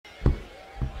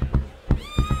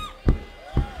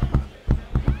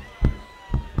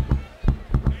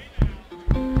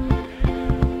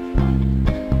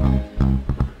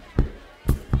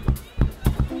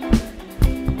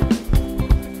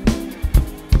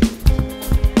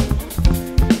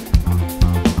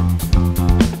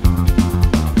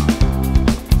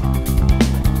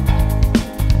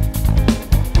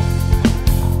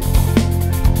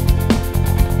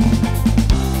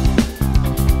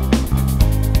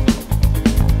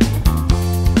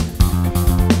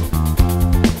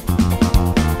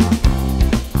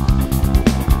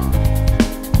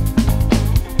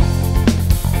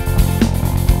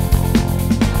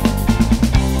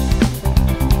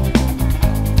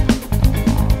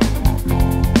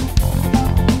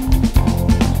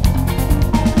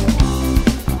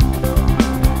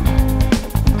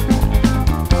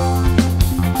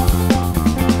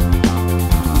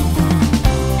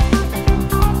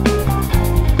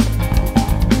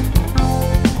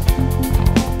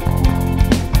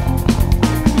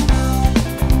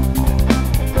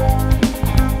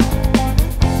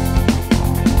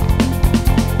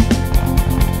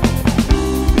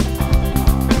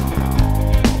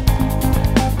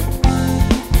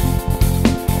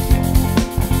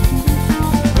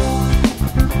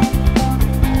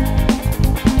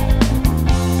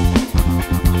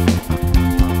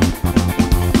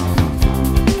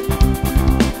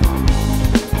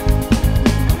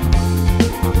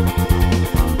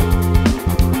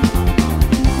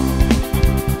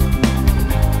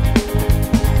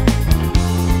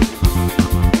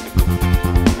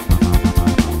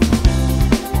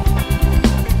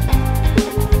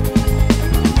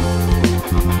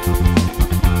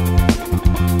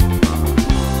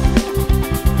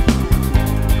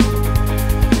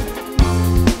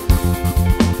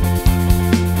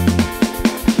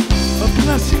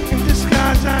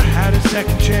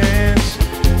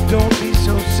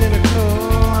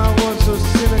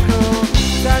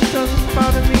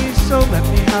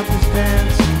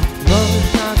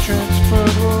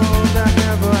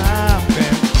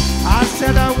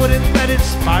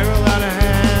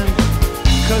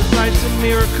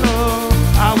miracle.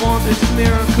 I want this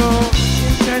miracle.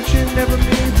 Intention never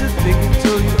means a thing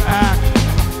until you act.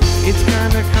 It's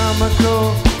kinda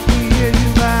comical. We hear you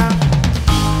laugh.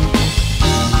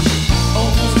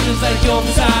 Almost feels like you're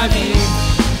beside me.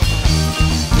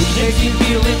 It makes you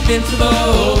feel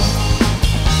invincible.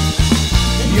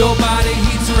 Your body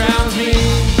heat surrounds me.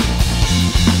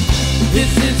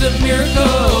 This is a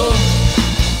miracle.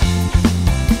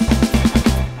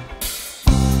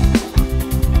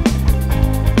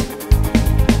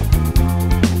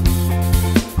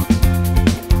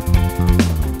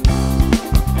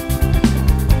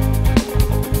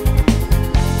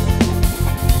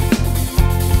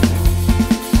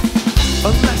 A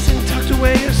lesson tucked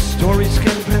away, a story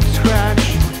skimmed and scratch.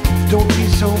 Don't be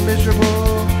so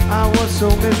miserable, I was so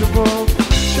miserable.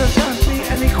 Just ask me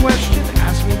any question,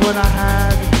 ask me what I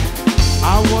had.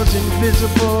 I was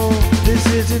invisible, this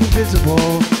is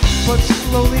invisible. But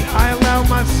slowly I allow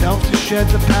myself to shed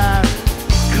the past.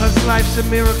 Cause life's a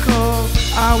miracle,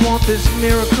 I want this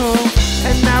miracle.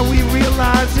 And now we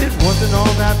realize it wasn't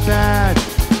all that bad.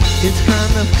 It's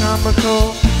kind of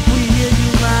comical, we hear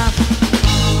you laugh.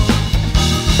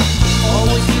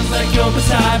 Always feels like you're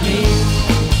beside me,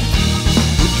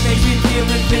 which makes me feel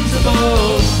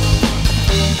invincible.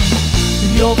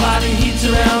 Your body heat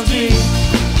surrounds me.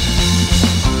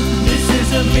 This is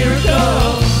a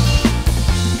miracle.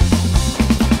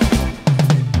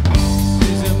 This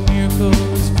is a miracle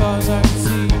as far as I can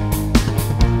see.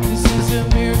 This is a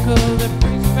miracle that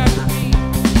brings me back to me.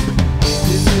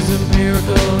 This is a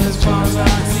miracle as far as I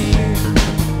can see.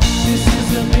 This is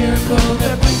a miracle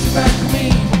that brings me back to me.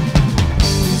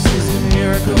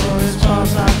 Miracle as far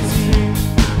as I can see.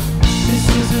 This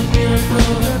is a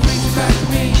miracle that brings you back to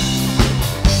me.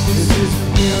 This is a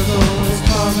miracle as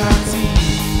far as I can see.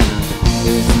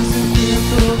 This is a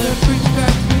miracle that brings you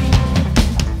back to me.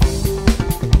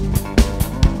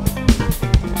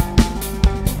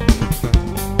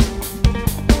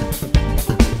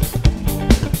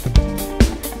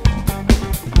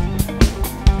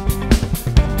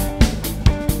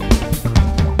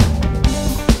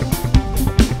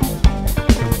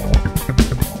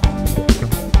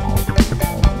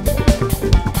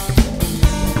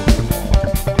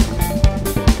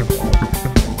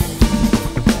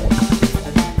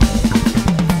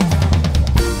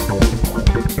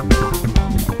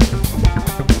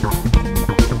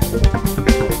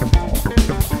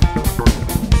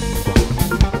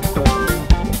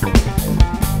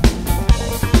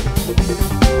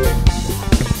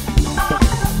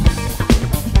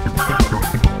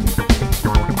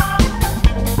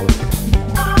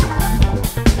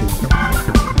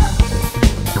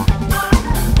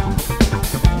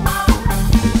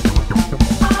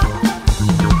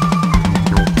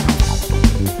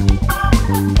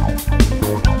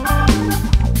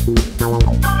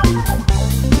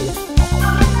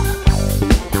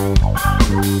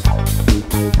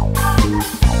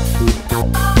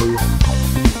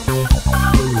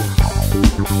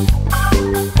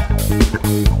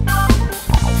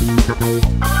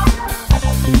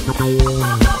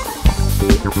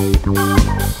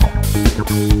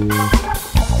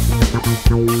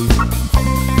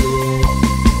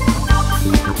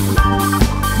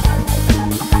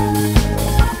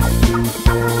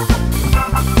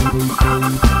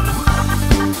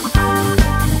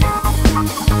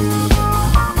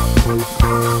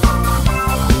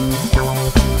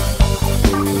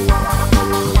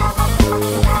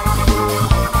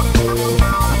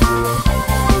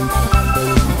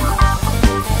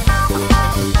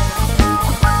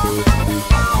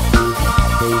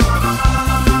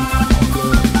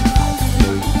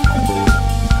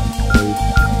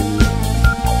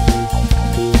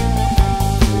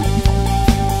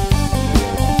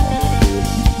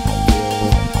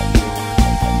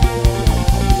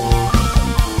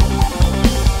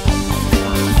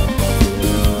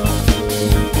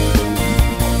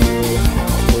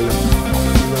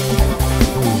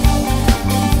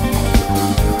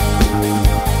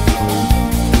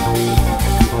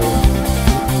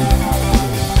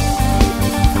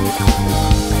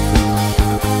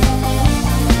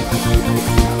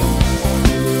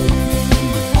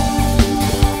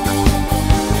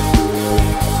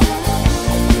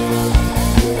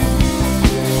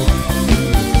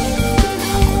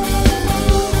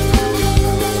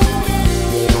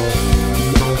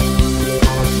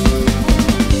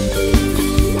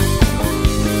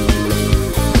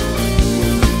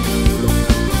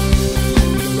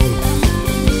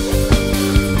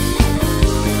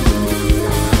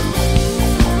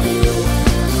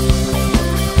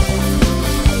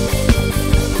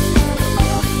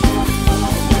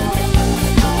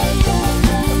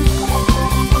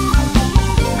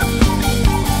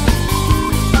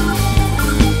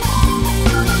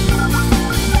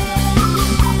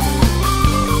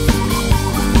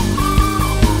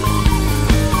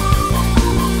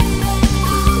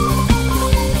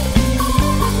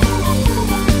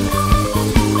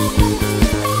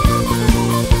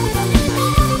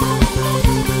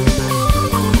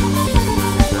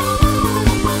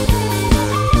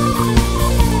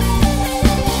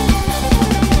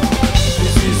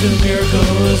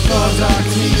 miracle as far as I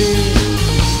can see.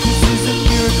 This is a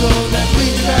miracle that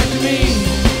brings you back to me.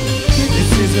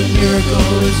 This is a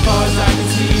miracle as far as I can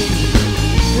see.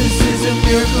 This is a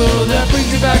miracle that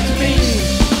brings you back to me.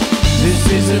 This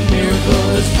is a miracle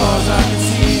as far as I can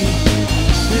see.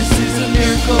 This is a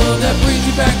miracle that brings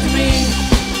you back to me.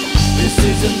 This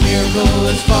is a miracle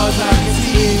as far as I can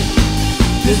see.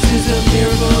 This is a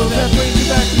miracle that brings you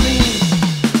back to me.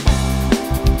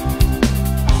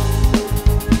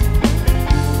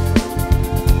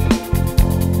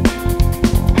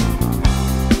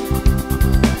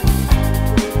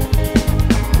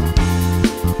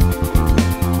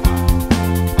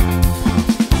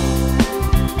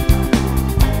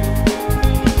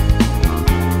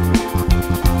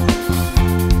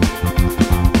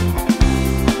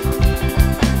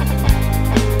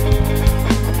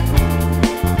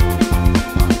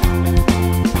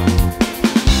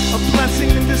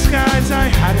 I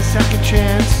had a second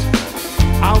chance.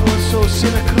 I was so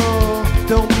cynical,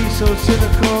 don't be so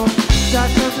cynical. That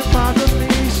doesn't bother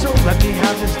me, so let me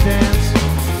have this dance.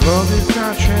 Love is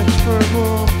not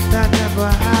transferable, that never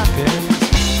happens.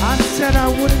 I said I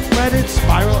wouldn't let it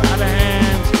spiral out of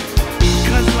hand.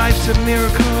 Cause life's a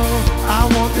miracle,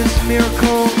 I want this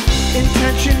miracle.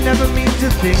 Intention never means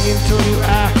a thing until you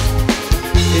act.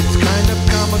 It's kind of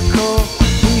comical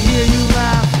to hear you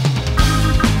laugh.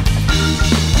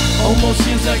 Almost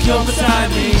seems like you're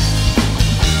beside me.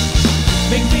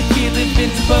 Make me feel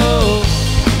invincible.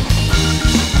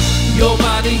 Your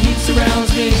body heat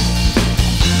surrounds me.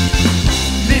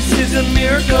 This is a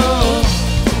miracle.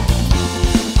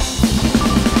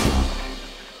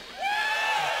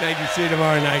 Thank you. See you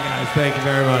tomorrow night, guys. Thank you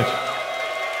very much.